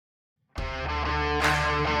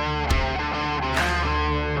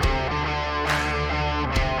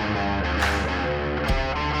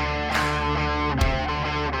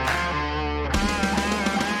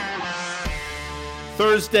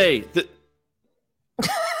Thursday.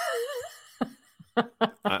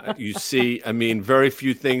 You see, I mean, very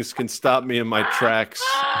few things can stop me in my tracks,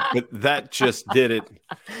 but that just did it.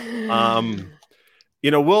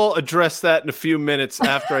 We'll address that in a few minutes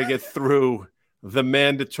after I get through the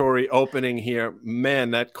mandatory opening here.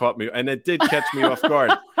 Man, that caught me, and it did catch me off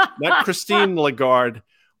guard. Not Christine Lagarde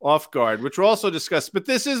off guard, which we'll also discuss. But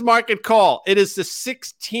this is Market Call. It is the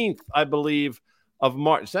 16th, I believe, of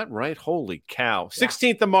March. Is that right? Holy cow.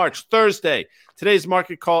 16th of March, Thursday. Today's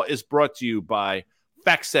Market Call is brought to you by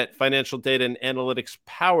FactSet, financial data and analytics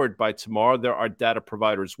powered by Tomorrow. They're our data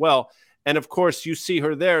provider as well. And, of course, you see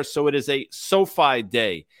her there. So it is a SoFi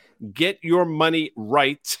day. Get your money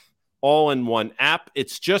right all in one app.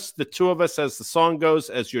 It's just the two of us, as the song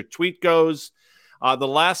goes, as your tweet goes. The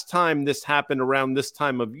last time this happened around this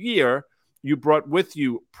time of year, you brought with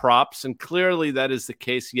you props, and clearly that is the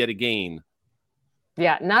case yet again.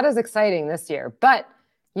 Yeah, not as exciting this year, but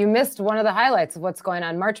you missed one of the highlights of what's going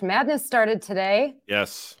on. March Madness started today.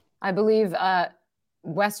 Yes. I believe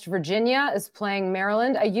West Virginia is playing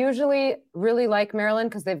Maryland. I usually really like Maryland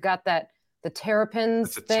because they've got the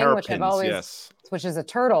Terrapins thing, which is a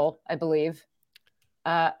turtle, I believe.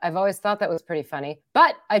 I've always thought that was pretty funny,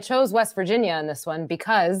 but I chose West Virginia in this one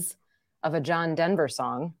because of a John Denver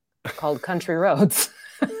song called Country Roads.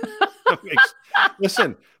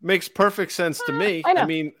 Makes perfect sense to me. I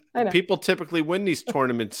mean, people typically win these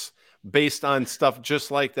tournaments based on stuff just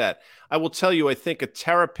like that. I will tell you, I think a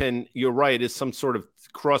terrapin, you're right, is some sort of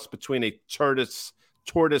cross between a tortoise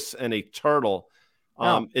and a turtle.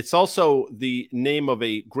 It's also the name of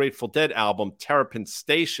a Grateful Dead album, Terrapin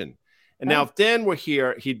Station. And now if Dan were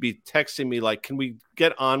here, he'd be texting me like, can we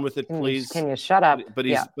get on with it, please? Can you shut up? But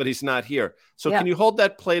he's not here. So can you hold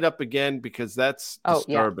that plate up again? Because that's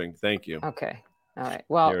disturbing. Thank you. Okay. All right.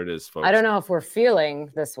 Well, here it is, folks. I don't know if we're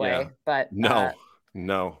feeling this way, but no.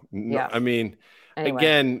 I mean,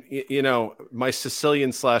 again, my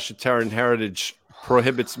Sicilian/Italian heritage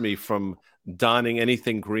prohibits me from donning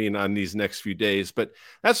anything green on these next few days, but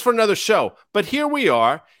that's for another show. But here we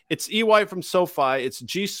are. It's EY from SoFi. It's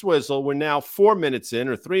G Swizzle. We're now 4 minutes in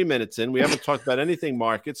or 3 minutes in. We haven't talked about anything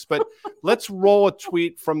markets, but let's roll a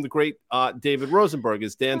tweet from the great David Rosenberg.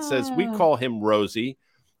 As Dan says, we call him Rosie,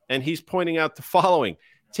 and he's pointing out the following.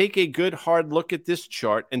 Take a good hard look at this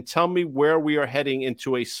chart and tell me where we are heading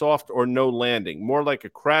into a soft or no landing, more like a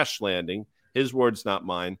crash landing. His words, not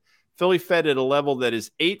mine. Philly Fed at a level that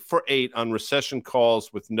is 8 for 8 on recession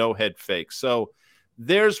calls with no head fake. So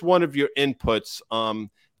there's one of your inputs.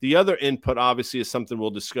 The other input, obviously, is something we'll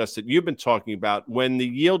discuss that you've been talking about. When the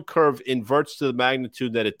yield curve inverts to the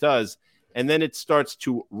magnitude that it does, and then it starts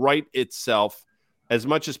to right itself, as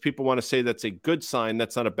much as people want to say that's a good sign,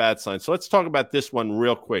 that's not a bad sign. So let's talk about this one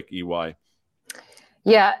real quick, EY.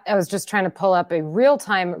 Yeah, I was just trying to pull up a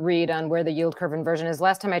real-time read on where the yield curve inversion is.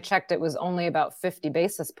 Last time I checked, it was only about 50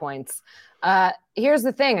 basis points. Here's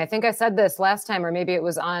the thing. I think I said this last time, or maybe it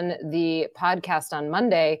was on the podcast on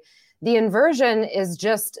Monday. The inversion is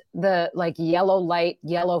just the yellow light,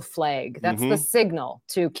 yellow flag. That's the signal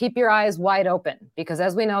to keep your eyes wide open, because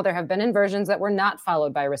as we know, there have been inversions that were not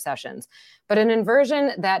followed by recessions. But an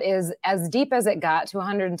inversion that is as deep as it got to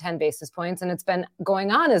 110 basis points, and it's been going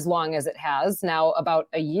on as long as it has, now about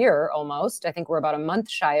a year almost. I think we're about a month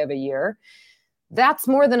shy of a year. That's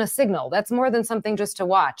more than a signal. That's more than something just to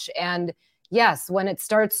watch. And yes, when it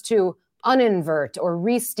starts to uninvert or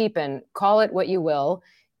re-steepen, call it what you will,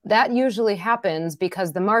 that usually happens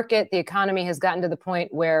because the market, the economy has gotten to the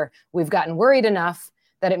point where we've gotten worried enough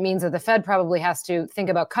that it means that the Fed probably has to think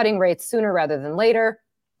about cutting rates sooner rather than later.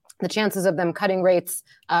 The chances of them cutting rates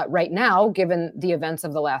right now, given the events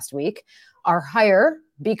of the last week, are higher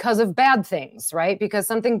because of bad things, right? Because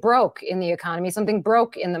something broke in the economy, something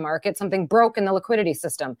broke in the market, something broke in the liquidity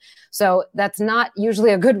system. So that's not usually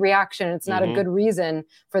a good reaction. It's not a good reason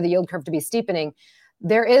for the yield curve to be steepening.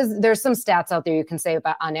 There's some stats out there you can say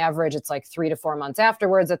about, on average, it's like 3 to 4 months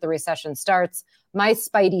afterwards that the recession starts. My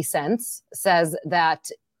spidey sense says that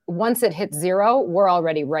once it hits zero, we're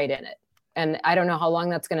already right in it. And I don't know how long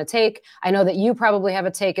that's going to take. I know that you probably have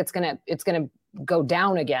a take. It's going to go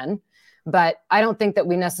down again. But I don't think that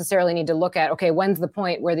we necessarily need to look at, okay, when's the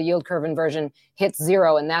point where the yield curve inversion hits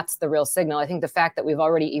zero? And that's the real signal. I think the fact that we've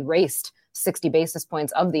already erased 60 basis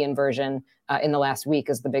points of the inversion in the last week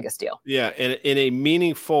is the biggest deal. Yeah, and in a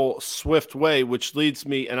meaningful, swift way, which leads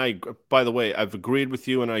me, and by the way, I've agreed with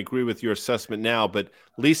you and I agree with your assessment now, but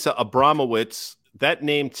Lisa Abramowitz, that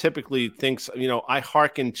name typically thinks, I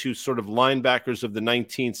hearken to sort of linebackers of the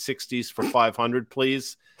 1960s for 500,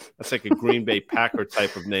 please. That's like a Green Bay Packer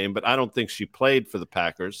type of name, but I don't think she played for the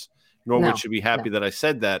Packers, nor would she be happy that I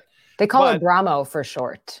said that. They call her Bramo for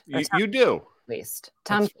short. You do. At least.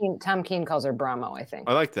 Tom Keene calls her Bramo, I think.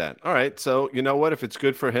 I like that. All right. So you know what? If it's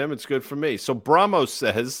good for him, it's good for me. So Bramo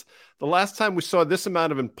says the last time we saw this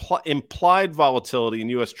amount of implied volatility in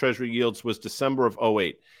U.S. Treasury yields was December of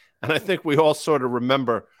 2008. And I think we all sort of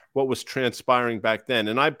remember what was transpiring back then.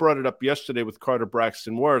 And I brought it up yesterday with Carter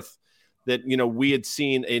Braxton Worth that, we had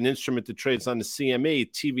seen an instrument that trades on the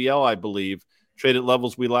CME, TVL, I believe, trade at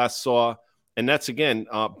levels we last saw. And that's, again,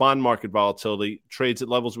 bond market volatility, trades at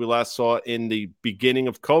levels we last saw in the beginning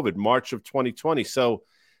of COVID, March of 2020. So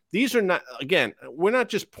these are not, again, we're not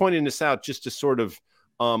just pointing this out just to sort of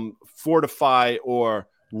fortify or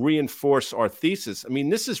reinforce our thesis. I mean,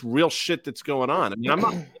 this is real shit that's going on. I mean, I'm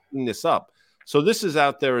not making this up. So this is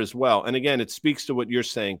out there as well. And again, it speaks to what you're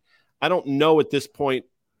saying. I don't know at this point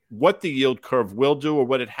what the yield curve will do or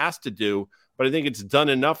what it has to do, but I think it's done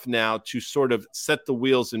enough now to sort of set the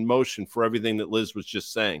wheels in motion for everything that Liz was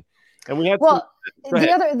just saying. And we have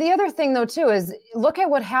the other thing though too is look at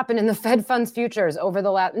what happened in the Fed funds futures over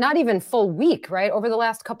the last, not even full week, right? Over the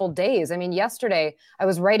last couple of days. I mean, yesterday I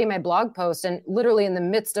was writing my blog post and literally in the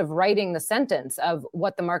midst of writing the sentence of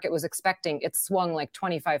what the market was expecting, it swung like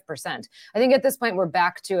 25%. I think at this point we're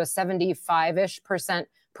back to a 75-ish%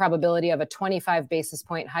 probability of a 25 basis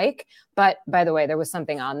point hike. But by the way, there was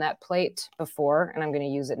something on that plate before, and I'm going to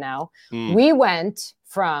use it now. We went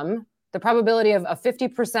from the probability of a 50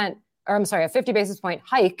 basis point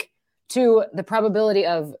hike to the probability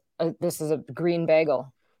of, this is a green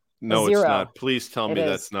bagel. No, it's not. Please tell me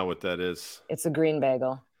that's not what that is. It's a green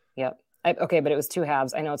bagel. Yep. Okay, but it was two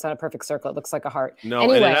halves. I know it's not a perfect circle. It looks like a heart. No,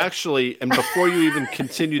 anyway. And it actually, and before you even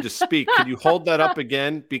continue to speak, can you hold that up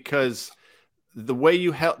again? Because the way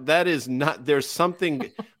you held that is not, there's something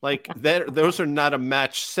like that. Those are not a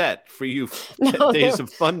match set for you. Days of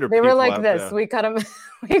Thunder. They were like this. There. We cut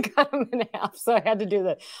them in half. So I had to do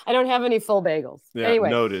that. I don't have any full bagels. Yeah, anyway,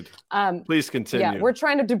 noted. Please continue. Yeah, we're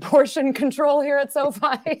trying to do portion control here at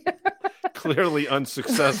SoFi. Clearly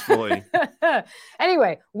unsuccessfully.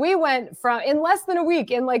 Anyway, we went from, in less than a week,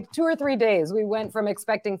 in like 2 or 3 days, we went from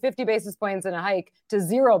expecting 50 basis points in a hike to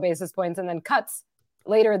 0 basis points and then cuts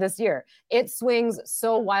later this year. It swings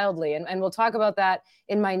so wildly. And we'll talk about that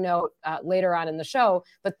in my note later on in the show.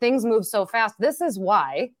 But things move so fast. This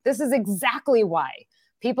is exactly why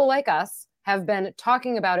people like us have been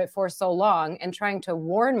talking about it for so long and trying to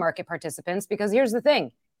warn market participants, because here's the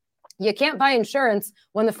thing. You can't buy insurance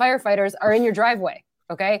when the firefighters are in your driveway,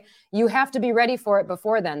 okay? You have to be ready for it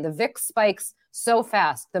before then. The VIX spikes so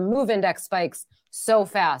fast. The MOVE index spikes so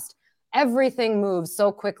fast. Everything moves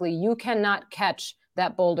so quickly. You cannot catch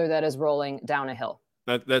that boulder that is rolling down a hill.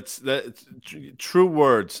 That's true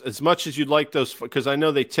words. As much as you'd like those, because I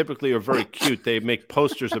know they typically are very cute. They make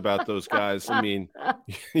posters about those guys. I mean,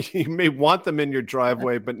 you may want them in your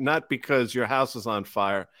driveway, but not because your house is on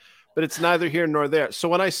fire. But it's neither here nor there. So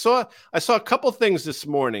when I saw a couple things this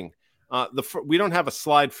morning. We don't have a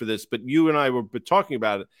slide for this, but you and I were talking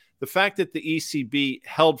about it. The fact that the ECB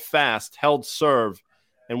held fast, serve,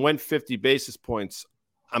 and went 50 basis points.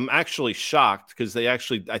 I'm actually shocked because I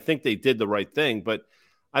think they did the right thing, but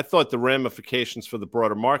I thought the ramifications for the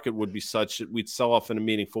broader market would be such that we'd sell off in a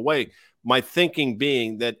meaningful way. My thinking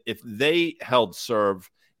being that if they held serve,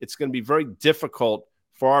 it's going to be very difficult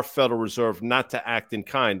for our Federal Reserve not to act in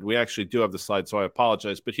kind. We actually do have the slide, so I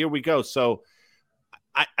apologize, but here we go. So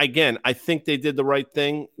I think they did the right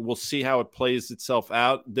thing. We'll see how it plays itself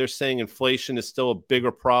out. They're saying inflation is still a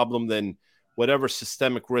bigger problem than whatever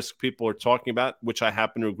systemic risk people are talking about, which I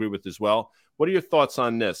happen to agree with as well. What are your thoughts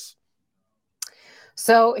on this?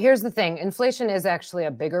 So here's the thing. Inflation is actually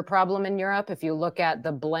a bigger problem in Europe. If you look at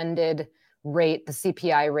the blended rate, the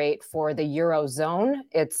CPI rate for the Eurozone,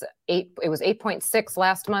 it was 8.6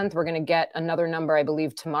 last month. We're going to get another number, I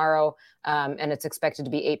believe, tomorrow, and it's expected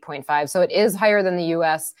to be 8.5. So it is higher than the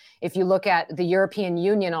US. If you look at the European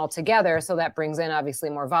Union altogether, so that brings in obviously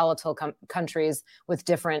more volatile countries with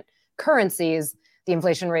different currencies, the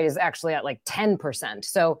inflation rate is actually at like 10%.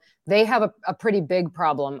 So they have a pretty big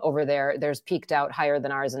problem over there. There's peaked out higher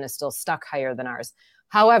than ours and is still stuck higher than ours.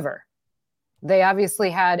 However, they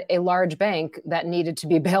obviously had a large bank that needed to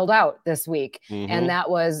be bailed out this week. Mm-hmm. And that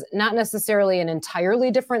was not necessarily an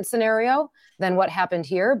entirely different scenario than what happened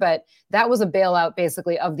here, but that was a bailout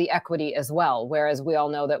basically of the equity as well. Whereas we all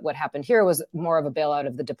know that what happened here was more of a bailout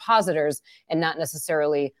of the depositors and not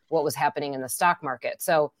necessarily what was happening in the stock market.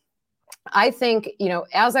 So I think,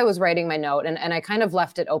 as I was writing my note, and I kind of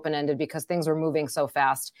left it open-ended because things were moving so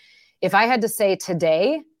fast. If I had to say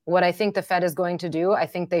today what I think the Fed is going to do, I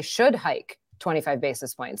think they should hike 25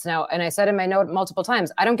 basis points. Now, and I said in my note multiple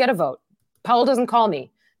times, I don't get a vote. Powell doesn't call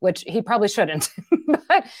me which he probably shouldn't.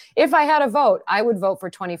 But if I had a vote, I would vote for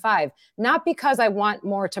 25, not because I want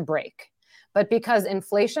more to break, but because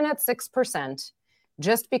inflation at 6%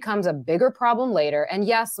 just becomes a bigger problem later. And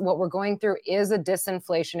yes, what we're going through is a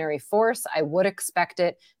disinflationary force. I would expect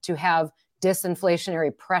it to have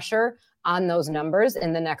disinflationary pressure on those numbers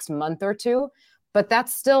in the next month or two, but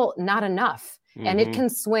that's still not enough. And it can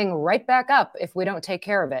swing right back up if we don't take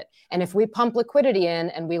care of it. And if we pump liquidity in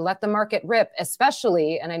and we let the market rip,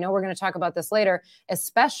 especially, and I know we're going to talk about this later,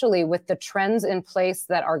 especially with the trends in place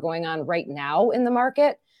that are going on right now in the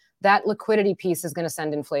market, that liquidity piece is going to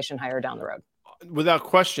send inflation higher down the road. Without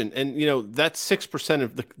question. And, that 6%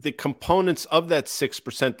 of the components of that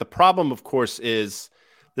 6%, the problem, of course, is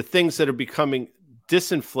the things that are becoming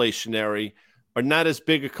disinflationary are not as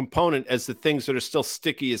big a component as the things that are still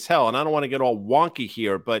sticky as hell. And I don't want to get all wonky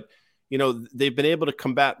here, but, they've been able to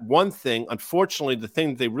combat one thing. Unfortunately, the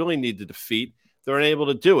thing that they really need to defeat, they're unable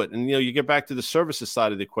to do it. And, you get back to the services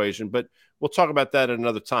side of the equation, but we'll talk about that at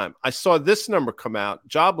another time. I saw this number come out,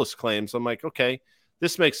 jobless claims. I'm like, okay,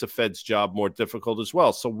 this makes the Fed's job more difficult as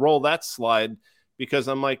well. So roll that slide, because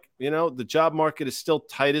I'm like, the job market is still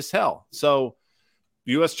tight as hell. So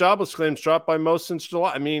U.S. jobless claims dropped by most since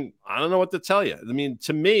July. I mean, I don't know what to tell you. I mean,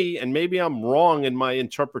 to me, and maybe I'm wrong in my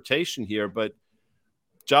interpretation here, but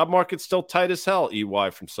job market's still tight as hell, EY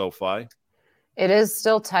from SoFi. It is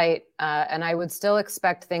still tight, and I would still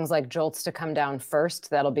expect things like JOLTS to come down first.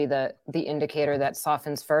 That'll be the indicator that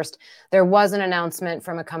softens first. There was an announcement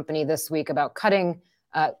from a company this week about cutting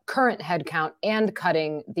current headcount and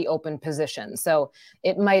cutting the open position. So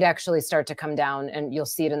it might actually start to come down, and you'll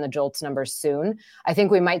see it in the JOLTS numbers soon. I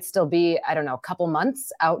think we might still be, I don't know, a couple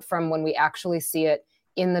months out from when we actually see it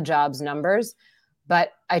in the jobs numbers.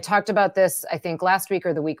 But I talked about this, I think, last week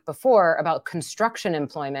or the week before about construction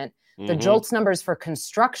employment. The JOLTS numbers for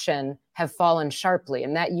construction have fallen sharply,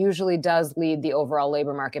 and that usually does lead the overall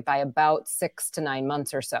labor market by about 6 to 9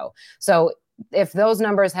 months or so. So if those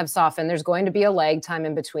numbers have softened, there's going to be a lag time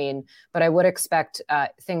in between, but I would expect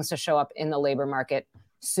things to show up in the labor market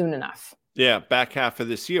soon enough. Yeah, back half of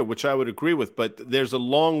this year, which I would agree with. But there's a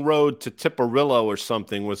long road to Tipperillo or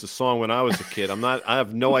something was a song when I was a kid. I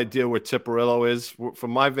have no idea where Tipperillo is. From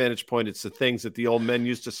my vantage point, it's the things that the old men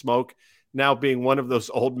used to smoke. Now, being one of those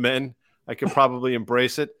old men, I could probably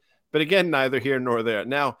embrace it. But again, neither here nor there.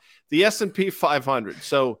 Now, the S&P 500.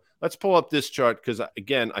 So let's pull up this chart because,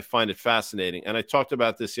 again, I find it fascinating. And I talked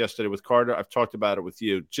about this yesterday with Carter. I've talked about it with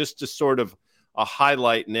you, just to sort of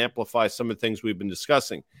highlight and amplify some of the things we've been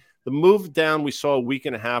discussing. The move down we saw a week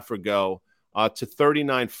and a half ago to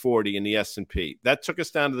 3940 in the S&P. That took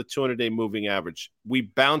us down to the 200-day moving average. We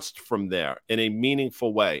bounced from there in a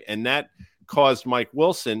meaningful way. And that caused Mike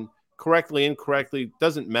Wilson, correctly, incorrectly,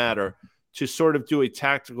 doesn't matter, to sort of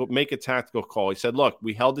make a tactical call. He said, look,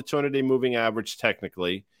 we held the 200-day moving average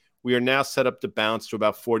technically. We are now set up to bounce to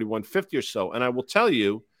about 4150 or so. And I will tell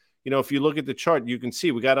you, if you look at the chart, you can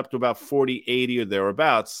see we got up to about 4080 or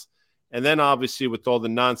thereabouts. And then obviously with all the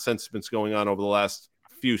nonsense that's been going on over the last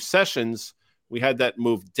few sessions, we had that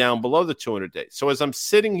move down below the 200-day. So as I'm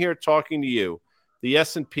sitting here talking to you, the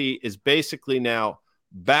S&P is basically now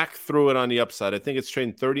back through it on the upside. I think it's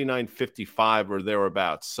trading 39.55 or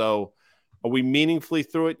thereabouts. So are we meaningfully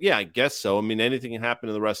through it? Yeah, I guess so. I mean, anything can happen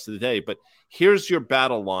in the rest of the day. But here's your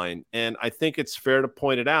battle line. And I think it's fair to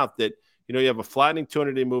point it out that, you have a flattening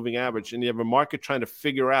 200-day moving average, and you have a market trying to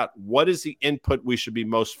figure out what is the input we should be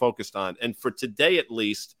most focused on. And for today, at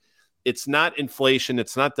least, it's not inflation.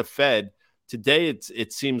 It's not the Fed. Today,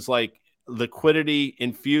 it seems like liquidity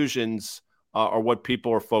infusions are what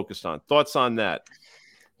people are focused on. Thoughts on that?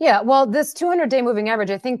 Yeah, well, this 200-day moving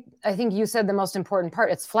average, I think you said the most important part.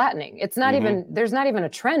 It's flattening. It's not even, there's not even a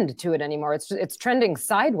trend to it anymore. It's trending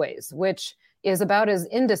sideways, which is about as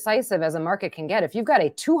indecisive as a market can get. If you've got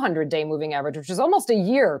a 200-day moving average, which is almost a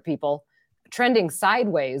year, people, trending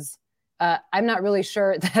sideways, I'm not really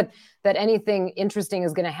sure that anything interesting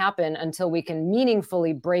is going to happen until we can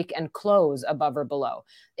meaningfully break and close above or below.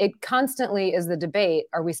 It constantly is the debate,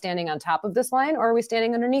 are we standing on top of this line or are we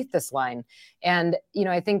standing underneath this line? And,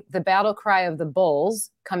 I think the battle cry of the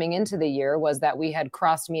bulls coming into the year was that we had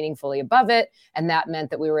crossed meaningfully above it, and that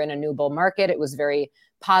meant that we were in a new bull market. It was very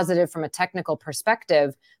positive from a technical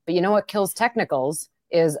perspective. But what kills technicals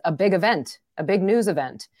is a big event, a big news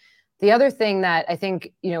event. The other thing that I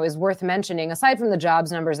think, is worth mentioning, aside from the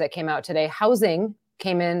jobs numbers that came out today, housing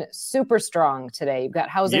came in super strong today. You've got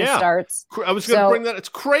housing starts. I was going to bring that. It's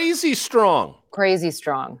crazy strong. Crazy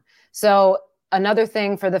strong. So another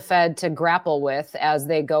thing for the Fed to grapple with as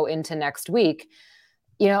they go into next week,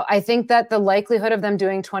 I think that the likelihood of them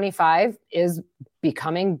doing 25 is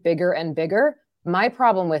becoming bigger and bigger. My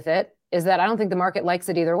problem with it is that I don't think the market likes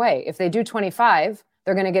it either way. If they do 25,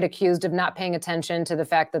 they're going to get accused of not paying attention to the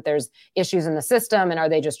fact that there's issues in the system, and are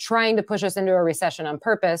they just trying to push us into a recession on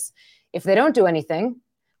purpose? If they don't do anything,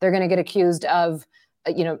 they're going to get accused of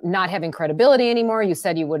not having credibility anymore. You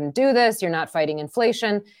said you wouldn't do this. You're not fighting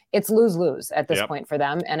inflation. It's lose-lose at this point for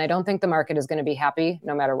them. And I don't think the market is going to be happy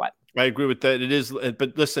no matter what. I agree with that. It is.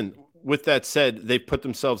 But listen, with that said, they've put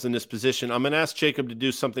themselves in this position. I'm going to ask Jacob to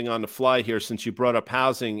do something on the fly here since you brought up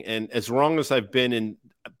housing. And as long as I've been in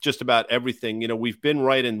just about everything, we've been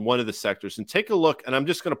right in one of the sectors. And take a look, and I'm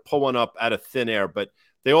just going to pull one up out of thin air, but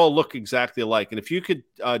they all look exactly alike. And if you could,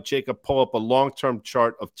 Jacob, pull up a long-term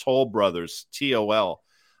chart of Toll Brothers, TOL,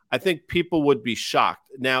 I think people would be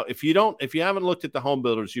shocked. Now, if you haven't looked at the home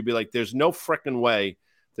builders, you'd be like, there's no frickin' way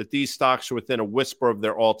that these stocks are within a whisper of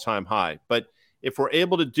their all-time high. But if we're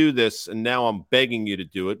able to do this, and now I'm begging you to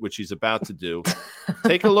do it, which he's about to do,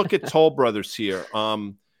 take a look at Toll Brothers here.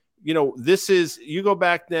 This is, you go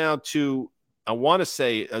back now to, I want to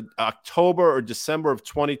say October or December of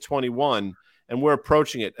 2021, and we're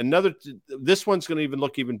approaching it. This one's going to even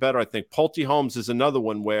look even better, I think. Pulte Homes is another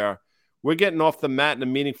one where we're getting off the mat in a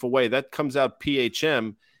meaningful way. That comes out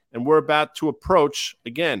PHM, and we're about to approach,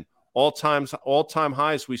 again, all-time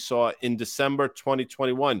highs we saw in December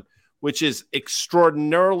 2021, which is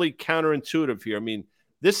extraordinarily counterintuitive here. I mean,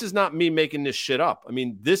 this is not me making this shit up. I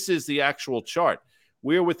mean, this is the actual chart.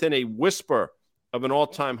 We're within a whisper of an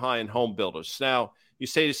all-time high in home builders. Now, you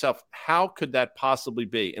say to yourself, how could that possibly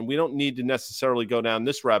be? And we don't need to necessarily go down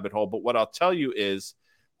this rabbit hole, but what I'll tell you is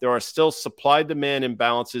there are still supply-demand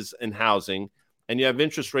imbalances in housing, and you have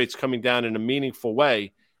interest rates coming down in a meaningful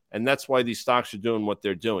way, and that's why these stocks are doing what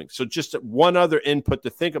they're doing. So just one other input to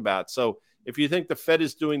think about. So if you think the Fed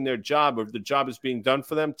is doing their job, or the job is being done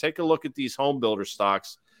for them, take a look at these home builder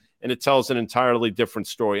stocks, and it tells an entirely different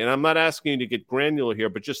story. And I'm not asking you to get granular here,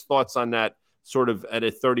 but just thoughts on that sort of at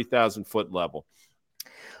a 30,000-foot level.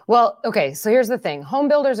 Well, okay, so here's the thing. Home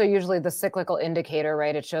builders are usually the cyclical indicator,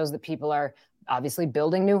 right? It shows that people are obviously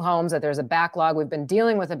building new homes, that there's a backlog. We've been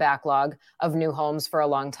dealing with a backlog of new homes for a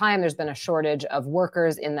long time. There's been a shortage of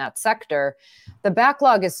workers in that sector. The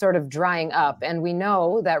backlog is sort of drying up, and we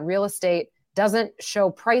know that real estate doesn't show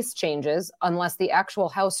price changes unless the actual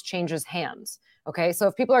house changes hands. Okay, so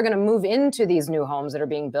if people are going to move into these new homes that are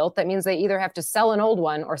being built, that means they either have to sell an old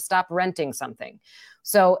one or stop renting something.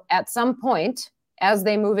 So at some point, as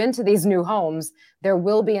they move into these new homes, there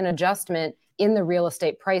will be an adjustment in the real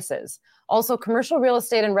estate prices. Also, commercial real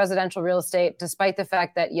estate and residential real estate, despite the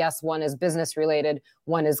fact that, yes, one is business related,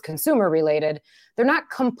 one is consumer related, they're not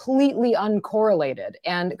completely uncorrelated.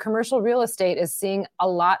 And commercial real estate is seeing a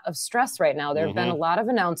lot of stress right now. There have been a lot of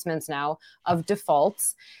announcements now of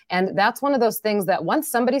defaults. And that's one of those things that once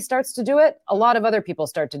somebody starts to do it, a lot of other people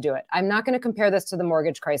start to do it. I'm not going to compare this to the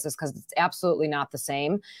mortgage crisis because it's absolutely not the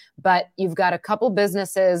same. But you've got a couple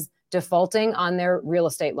businesses defaulting on their real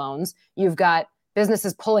estate loans. You've got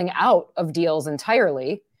businesses pulling out of deals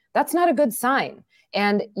entirely. That's not a good sign.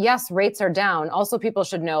 And yes, rates are down. Also, people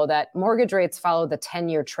should know that mortgage rates follow the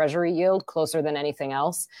 10-year treasury yield closer than anything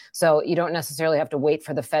else. So you don't necessarily have to wait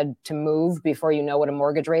for the Fed to move before you know what a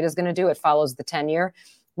mortgage rate is going to do. It follows the 10-year.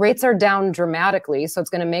 Rates are down dramatically, so it's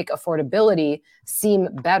going to make affordability seem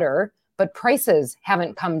better, but prices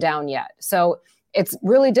haven't come down yet. So it's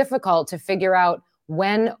really difficult to figure out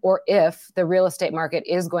when or if the real estate market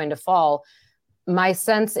is going to fall. My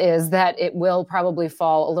sense is that it will probably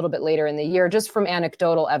fall a little bit later in the year, just from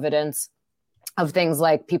anecdotal evidence of things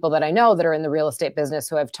like people that I know that are in the real estate business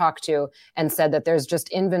who I've talked to and said that there's just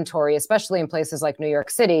inventory, especially in places like New York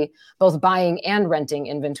City, both buying and renting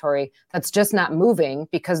inventory, that's just not moving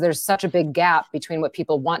because there's such a big gap between what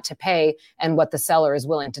people want to pay and what the seller is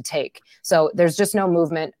willing to take. So there's just no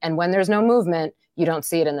movement. And when there's no movement, you don't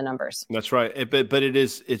see it in the numbers. That's right. But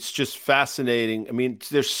it's just fascinating. I mean,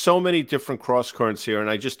 there's so many different cross currents here. And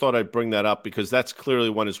I just thought I'd bring that up because that's clearly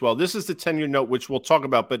one as well. This is the 10-year note, which we'll talk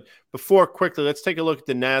about. But before, quickly, let's take a look at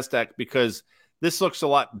the NASDAQ because this looks a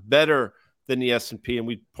lot better than the S&P. And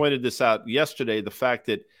we pointed this out yesterday, the fact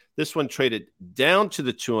that this one traded down to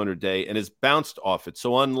the 200-day and has bounced off it.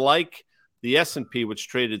 So unlike the S&P, which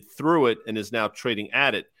traded through it and is now trading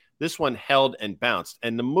at it, this one held and bounced.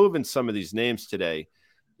 And the move in some of these names today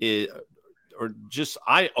are just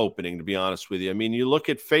eye-opening, to be honest with you. I mean, you look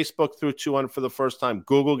at Facebook through 200 for the first time,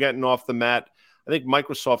 Google getting off the mat. I think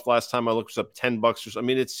Microsoft last time I looked was up $10 or so. I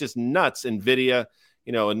mean, it's just nuts. NVIDIA,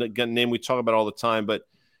 a name we talk about all the time. But,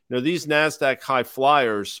 these NASDAQ high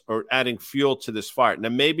flyers are adding fuel to this fire. Now,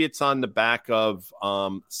 maybe it's on the back of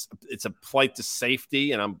it's a flight to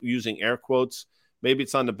safety, and I'm using air quotes, Maybe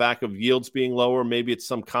it's on the back of yields being lower. Maybe it's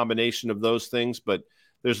some combination of those things. But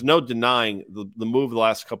there's no denying the move the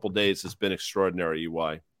last couple of days has been extraordinary,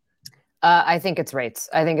 EY. I think it's rates.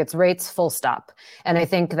 I think it's rates full stop. And I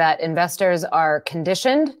think that investors are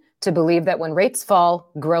conditioned to believe that when rates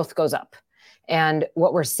fall, growth goes up. And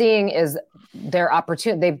what we're seeing is their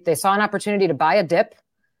opportunity. They saw an opportunity to buy a dip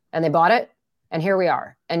and they bought it. And here we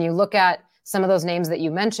are. And you look at some of those names that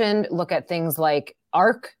you mentioned, look at things like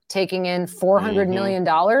ARK taking in $400 million.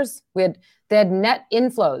 They had net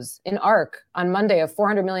inflows in ARK on Monday of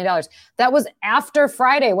 $400 million. That was after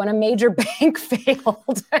Friday when a major bank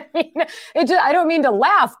failed. I mean, I don't mean to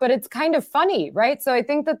laugh, but it's kind of funny, right? So I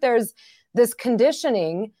think that there's this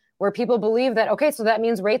conditioning where people believe that, okay, so that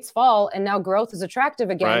means rates fall and now growth is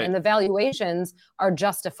attractive again, right, and the valuations are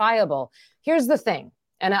justifiable. Here's the thing,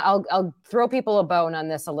 and I'll throw people a bone on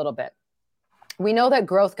this a little bit. We know that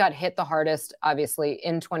growth got hit the hardest, obviously,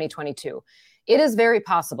 in 2022. It is very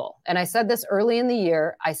possible, and I said this early in the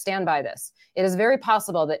year, I stand by this. It is very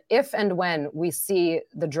possible that if and when we see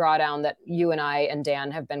the drawdown that you and I and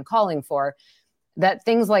Dan have been calling for, that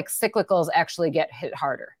things like cyclicals actually get hit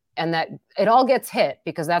harder. And that it all gets hit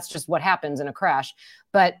because that's just what happens in a crash.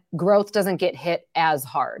 But growth doesn't get hit as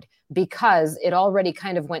hard because it already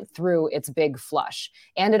kind of went through its big flush.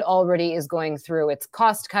 And it already is going through its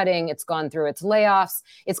cost cutting. It's gone through its layoffs.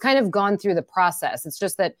 It's kind of gone through the process. It's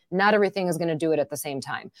just that not everything is going to do it at the same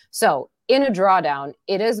time. So in a drawdown,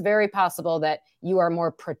 it is very possible that you are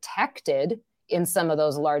more protected in some of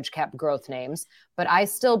those large cap growth names. But I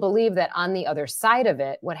still believe that on the other side of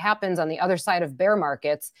it, what happens on the other side of bear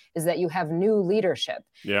markets is that you have new leadership.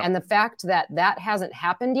 Yeah. And the fact that that hasn't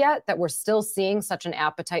happened yet, that we're still seeing such an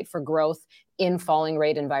appetite for growth in falling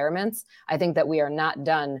rate environments, I think that we are not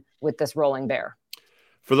done with this rolling bear.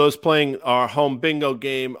 For those playing our home bingo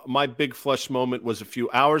game, my big flush moment was a few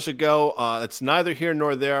hours ago. It's neither here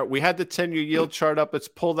nor there. We had the 10-year yield chart up. Let's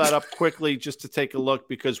pull that up quickly just to take a look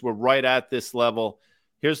because we're right at this level.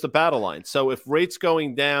 Here's the battle line. So if rates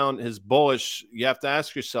going down is bullish, you have to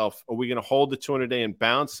ask yourself, are we going to hold the 200-day and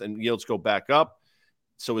bounce and yields go back up?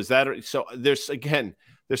 So is that – so there's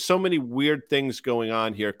so many weird things going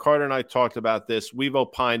on here. Carter and I talked about this. We've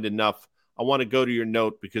opined enough. I want to go to your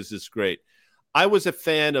note because it's great. I was a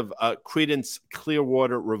fan of Creedence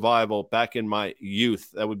Clearwater Revival back in my youth.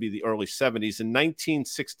 That would be the early 70s. In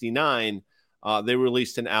 1969, they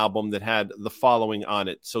released an album that had the following on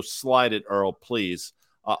it. So slide it, Earl, please.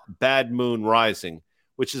 Bad Moon Rising,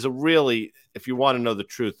 which is a really, if you want to know the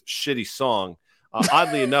truth, shitty song.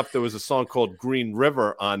 Oddly enough, there was a song called Green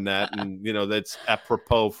River on that, and, you know, that's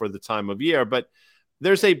apropos for the time of year. But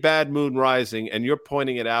there's a Bad Moon Rising, and you're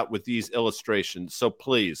pointing it out with these illustrations. So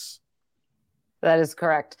please. That is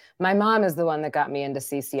correct. My mom is the one that got me into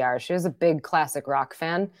CCR. She was a big classic rock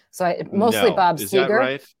fan. So mostly Bob Seger. Is that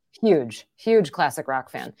right? Huge classic rock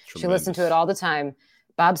fan. Tremendous. She listened to it all the time.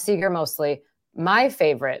 Bob Seger mostly. My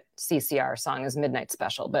favorite CCR song is Midnight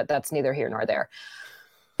Special, but that's neither here nor there.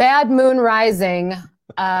 Bad Moon Rising.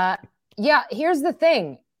 Yeah, here's the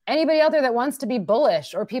thing. Anybody out there that wants to be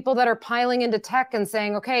bullish or people that are piling into tech and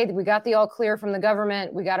saying, okay, we got the all clear from the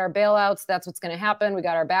government. We got our bailouts. That's what's going to happen. We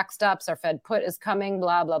got our backstops. Our Fed put is coming,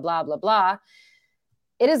 blah, blah, blah, blah, blah.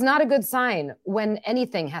 It is not a good sign when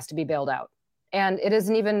anything has to be bailed out. And it is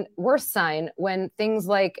an even worse sign when things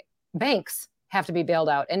like banks have to be bailed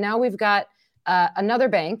out. And now we've got another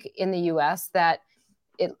bank in the US that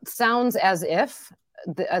it sounds as if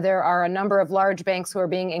there are a number of large banks who are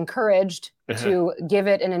being encouraged to give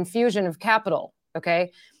it an infusion of capital.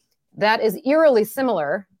 Okay. That is eerily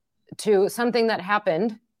similar to something that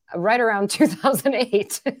happened right around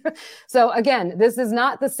 2008. So again, this is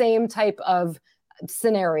not the same type of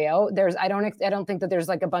scenario. I don't think that there's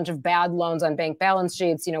like a bunch of bad loans on bank balance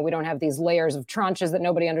sheets. You know, we don't have these layers of tranches that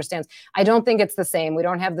nobody understands. I don't think it's the same. We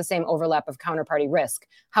don't have the same overlap of counterparty risk.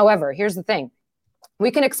 However, here's the thing. We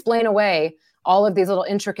can explain away all of these little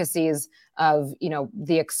intricacies of, you know,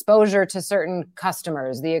 the exposure to certain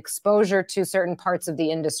customers, the exposure to certain parts of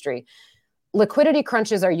the industry. Liquidity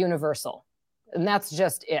crunches are universal, and that's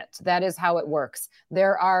just it. That is how it works.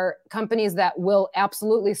 There are companies that will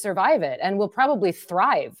absolutely survive it and will probably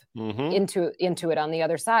thrive into it on the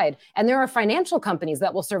other side. And there are financial companies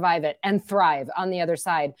that will survive it and thrive on the other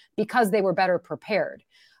side because they were better prepared.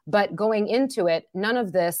 But going into it, none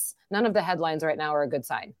of the headlines right now are a good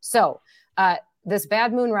sign. So this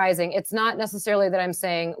Bad Moon Rising, it's not necessarily that I'm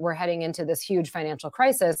saying we're heading into this huge financial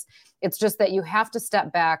crisis. It's just that you have to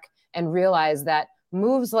step back and realize that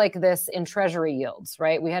moves like this in treasury yields,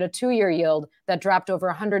 right? We had a 2-year yield that dropped over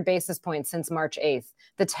 100 basis points since March 8th.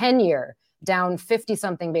 The 10-year down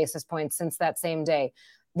 50-something basis points since that same day.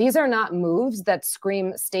 these are not moves that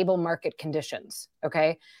scream stable market conditions,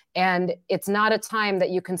 okay? And it's not a time that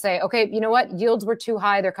you can say, okay, you know what? Yields were too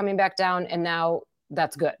high. They're coming back down, and now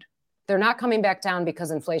that's good. They're not coming back down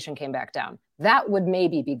because inflation came back down. That would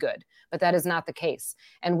maybe be good, but that is not the case.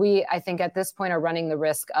 And we, I think at this point, are running the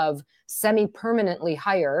risk of semi-permanently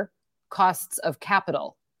higher costs of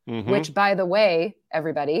capital, which, by the way,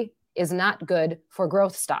 everybody, is not good for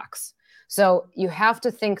growth stocks. So you have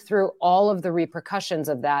to think through all of the repercussions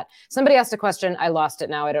of that. Somebody asked a question. I lost it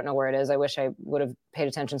now. I don't know where it is. I wish I would have paid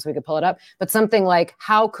attention so we could pull it up. But something like,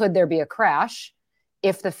 how could there be a crash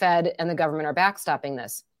if the Fed and the government are backstopping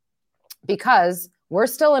this? Because we're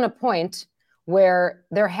still in a point where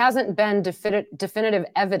there hasn't been definitive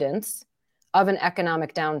evidence of an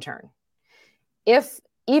economic downturn.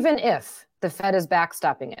 Even if the Fed is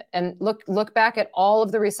backstopping it, and look back at all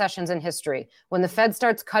of the recessions in history, when the Fed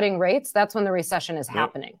starts cutting rates, that's when the recession is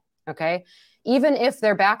happening, okay? Even if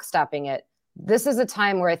they're backstopping it, this is a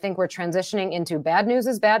time where I think we're transitioning into bad news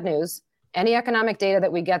is bad news. Any economic data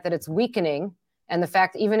that we get that it's weakening, and the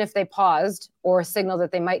fact, even if they paused or signaled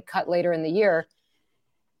that they might cut later in the year,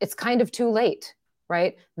 it's kind of too late,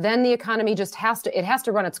 right? Then the economy just has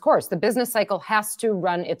to run its course. The business cycle has to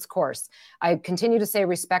run its course. I continue to say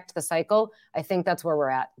respect the cycle. I think that's where we're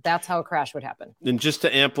at. That's how a crash would happen. And just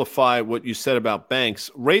to amplify what you said about banks,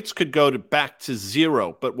 rates could go back to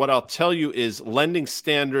zero. But what I'll tell you is lending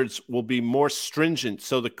standards will be more stringent.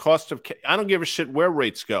 So the cost of, I don't give a shit where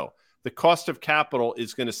rates go. The cost of capital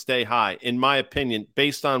is going to stay high, in my opinion,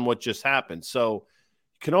 based on what just happened. So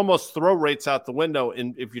you can almost throw rates out the window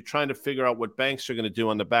if you're trying to figure out what banks are going to do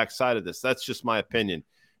on the backside of this. That's just my opinion.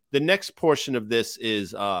 The next portion of this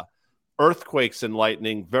is earthquakes and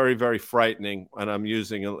lightning, very, very frightening. And I'm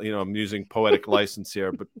using poetic license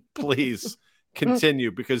here, but please continue,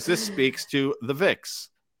 because this speaks to the VIX.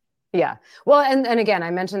 Yeah. Well, and again,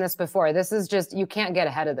 I mentioned this before. This is just, you can't get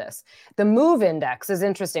ahead of this. The MOVE index is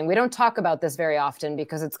interesting. We don't talk about this very often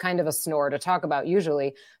because it's kind of a snore to talk about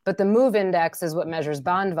usually, but the MOVE index is what measures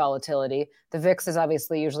bond volatility. The VIX is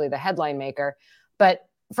obviously usually the headline maker. But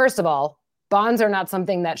first of all, bonds are not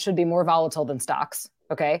something that should be more volatile than stocks,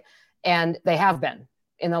 okay? And they have been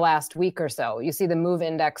in the last week or so. You see the MOVE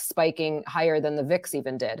index spiking higher than the VIX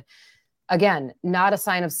even did. Again, not a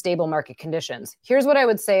sign of stable market conditions. Here's what I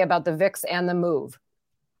would say about the VIX and the MOVE.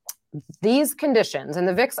 These conditions, and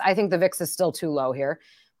the VIX, I think the VIX is still too low here,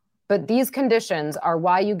 but these conditions are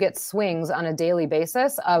why you get swings on a daily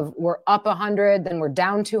basis of we're up 100, then we're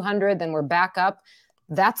down 200, then we're back up.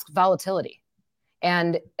 That's volatility.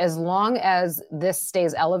 And as long as this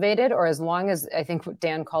stays elevated, or as long as, I think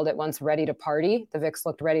Dan called it once, ready to party, the VIX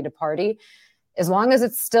looked ready to party, as long as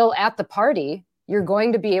it's still at the party, you're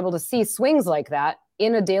going to be able to see swings like that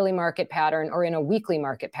in a daily market pattern or in a weekly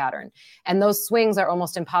market pattern. And those swings are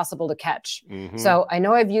almost impossible to catch. So I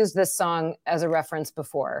know I've used this song as a reference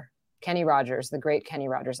before. Kenny Rogers, the great Kenny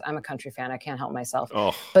Rogers. I'm a country fan. I can't help myself.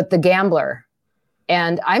 But The Gambler.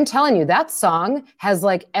 And I'm telling you, that song has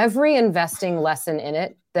like every investing lesson in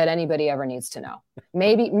it that anybody ever needs to know.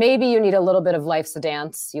 Maybe you need a little bit of Life's a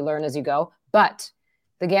Dance. You learn as you go. But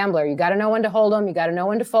The Gambler, you got to know when to hold them. You got to know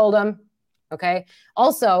when to fold them. Okay.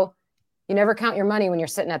 Also, you never count your money when you're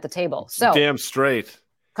sitting at the table. So damn straight.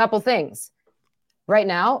 Couple things. Right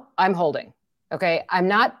now, I'm holding. Okay. I'm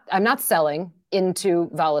not selling into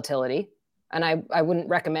volatility. And I wouldn't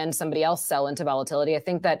recommend somebody else sell into volatility. I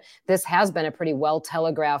think that this has been a pretty well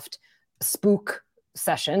telegraphed spook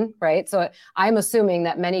session, right? So I'm assuming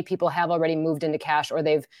that many people have already moved into cash, or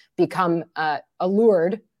they've become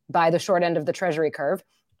allured by the short end of the treasury curve.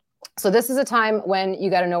 So this is a time when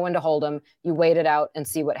you got to know when to hold them. You wait it out and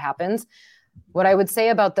see what happens. What I would say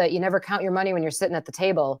about you never count your money when you're sitting at the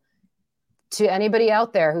table, to anybody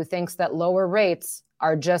out there who thinks that lower rates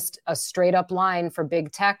are just a straight up line for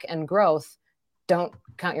big tech and growth, don't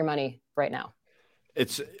count your money right now.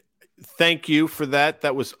 Thank you for that.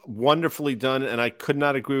 That was wonderfully done. And I could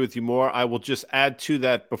not agree with you more. I will just add to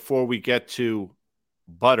that before we get to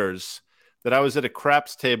Butters, that I was at a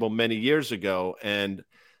craps table many years ago, and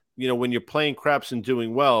when you're playing craps and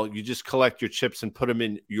doing well, you just collect your chips and put them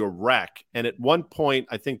in your rack. And at one point,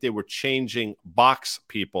 I think they were changing box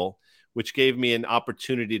people, which gave me an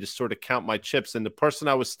opportunity to sort of count my chips. And the person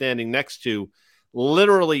I was standing next to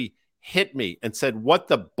literally hit me and said, "What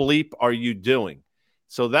the bleep are you doing?"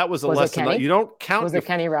 So that was a lesson. You don't count. Was it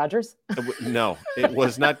Kenny Rogers? No, it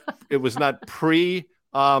was not. It was not pre.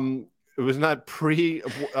 It was not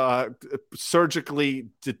surgically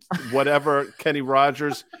whatever Kenny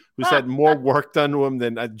Rogers, who's had more work done to him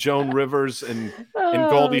than Joan Rivers and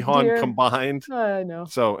Goldie Hawn combined. I know.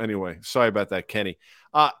 So anyway, sorry about that, Kenny.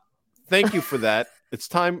 Thank you for that. It's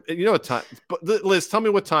time. You know what time? Liz, tell me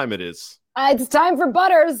what time it is. It's time for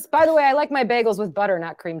Butters. By the way, I like my bagels with butter,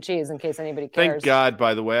 not cream cheese, in case anybody cares. Thank God,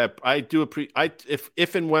 by the way. I do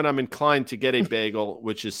if and when I'm inclined to get a bagel,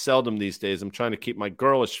 which is seldom these days, I'm trying to keep my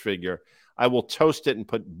girlish figure, I will toast it and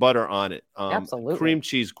put butter on it. Absolutely. Cream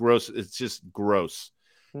cheese, gross. It's just gross.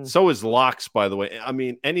 So is lox, by the way. I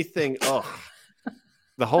mean, anything,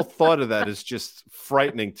 the whole thought of that is just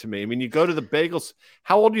frightening to me. I mean, you go to the bagels.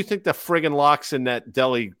 How old do you think the friggin' lox in that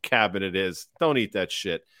deli cabinet is? Don't eat that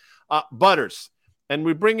shit. Butters. And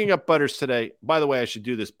we're bringing up Butters today. By the way, I should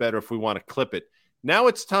do this better if we want to clip it. Now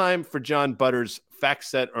it's time for John Butters'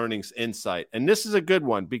 FactSet Earnings Insight. And this is a good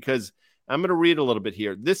one because I'm going to read a little bit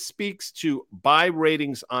here. This speaks to buy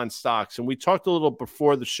ratings on stocks. And we talked a little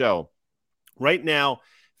before the show. Right now,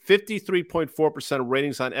 53.4% of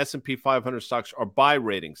ratings on S&P 500 stocks are buy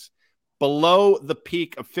ratings, below the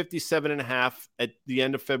peak of 57.5 at the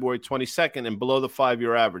end of February 22nd and below the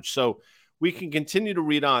 5-year average. So we can continue to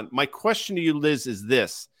read on. My question to you, Liz, is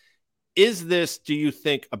this. Is this, do you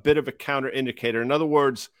think, a bit of a counter indicator? In other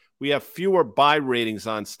words, we have fewer buy ratings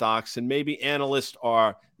on stocks and maybe analysts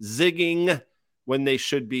are zigging when they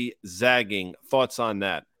should be zagging. Thoughts on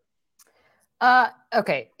that?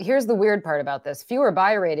 Okay, here's the weird part about this. Fewer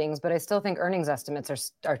buy ratings, but I still think earnings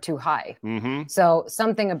estimates are too high. Mm-hmm. So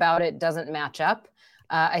something about it doesn't match up.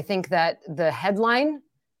 I think that the headline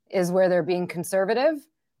is where they're being conservative,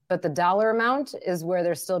 but the dollar amount is where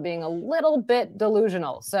they're still being a little bit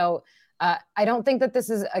delusional. So I don't think that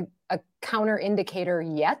this is a counter indicator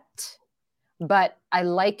yet, but I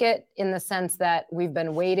like it in the sense that we've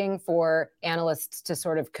been waiting for analysts to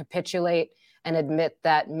sort of capitulate and admit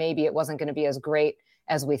that maybe it wasn't going to be as great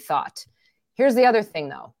as we thought. Here's the other thing,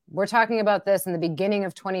 though. We're talking about this in the beginning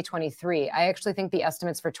of 2023. I actually think the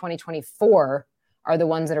estimates for 2024 are the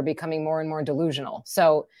ones that are becoming more and more delusional.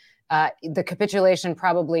 So the capitulation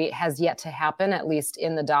probably has yet to happen, at least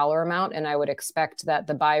in the dollar amount. And I would expect that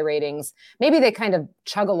the buy ratings, maybe they kind of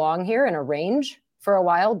chug along here in a range for a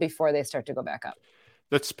while before they start to go back up.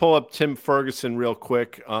 Let's pull up Tim Ferguson real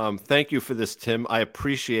quick. Thank you for this, Tim. I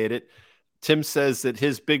appreciate it. Tim says that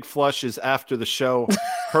his big flush is after the show.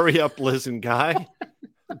 Hurry up, Liz and Guy.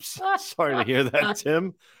 I'm sorry to hear that,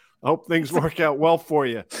 Tim. I hope things work out well for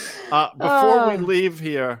you. Before we leave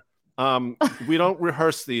here, we don't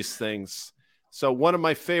rehearse these things. So one of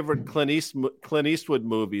my favorite Clint Eastwood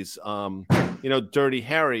movies, Dirty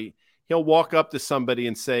Harry, he'll walk up to somebody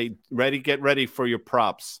and say, get ready for your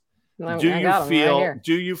props. Do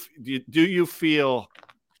you feel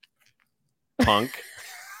punk?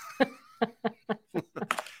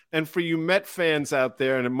 And for you Met fans out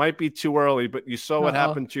there, and it might be too early, but you saw what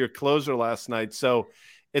happened to your closer last night. So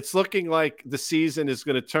it's looking like the season is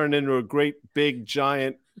going to turn into a great big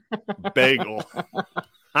giant bagel.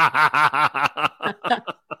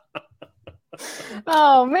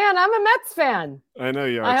 Oh man, I'm a Mets fan. I know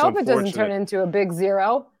you are. I hope it doesn't turn into a big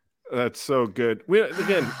 0. That's so good. We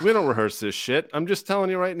don't rehearse this shit. I'm just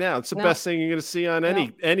telling you right now. It's the best thing you're going to see on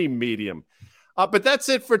any medium. But that's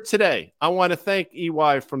it for today. I want to thank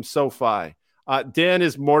EY from SoFi. Dan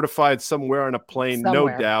is mortified somewhere on a plane, no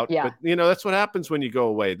doubt. Yeah. But, that's what happens when you go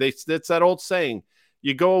away. That's that old saying.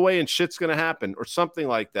 You go away and shit's going to happen or something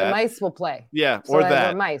like that. The mice will play. Yeah, so or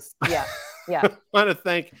that. Mice. Yeah, yeah. I want to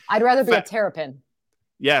thank. I'd rather be a terrapin.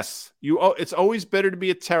 Yes. It's always better to be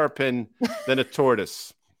a terrapin than a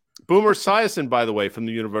tortoise. Boomer Esiason, by the way, from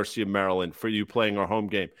the University of Maryland, for you playing our home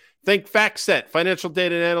game. Thank FactSet, financial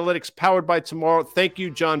data and analytics powered by Tomorrow. Thank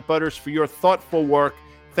you, John Butters, for your thoughtful work.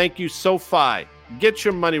 Thank you, SoFi. Get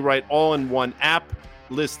your money right all in one app.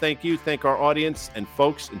 Liz, thank you. Thank our audience. And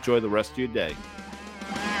folks, enjoy the rest of your day.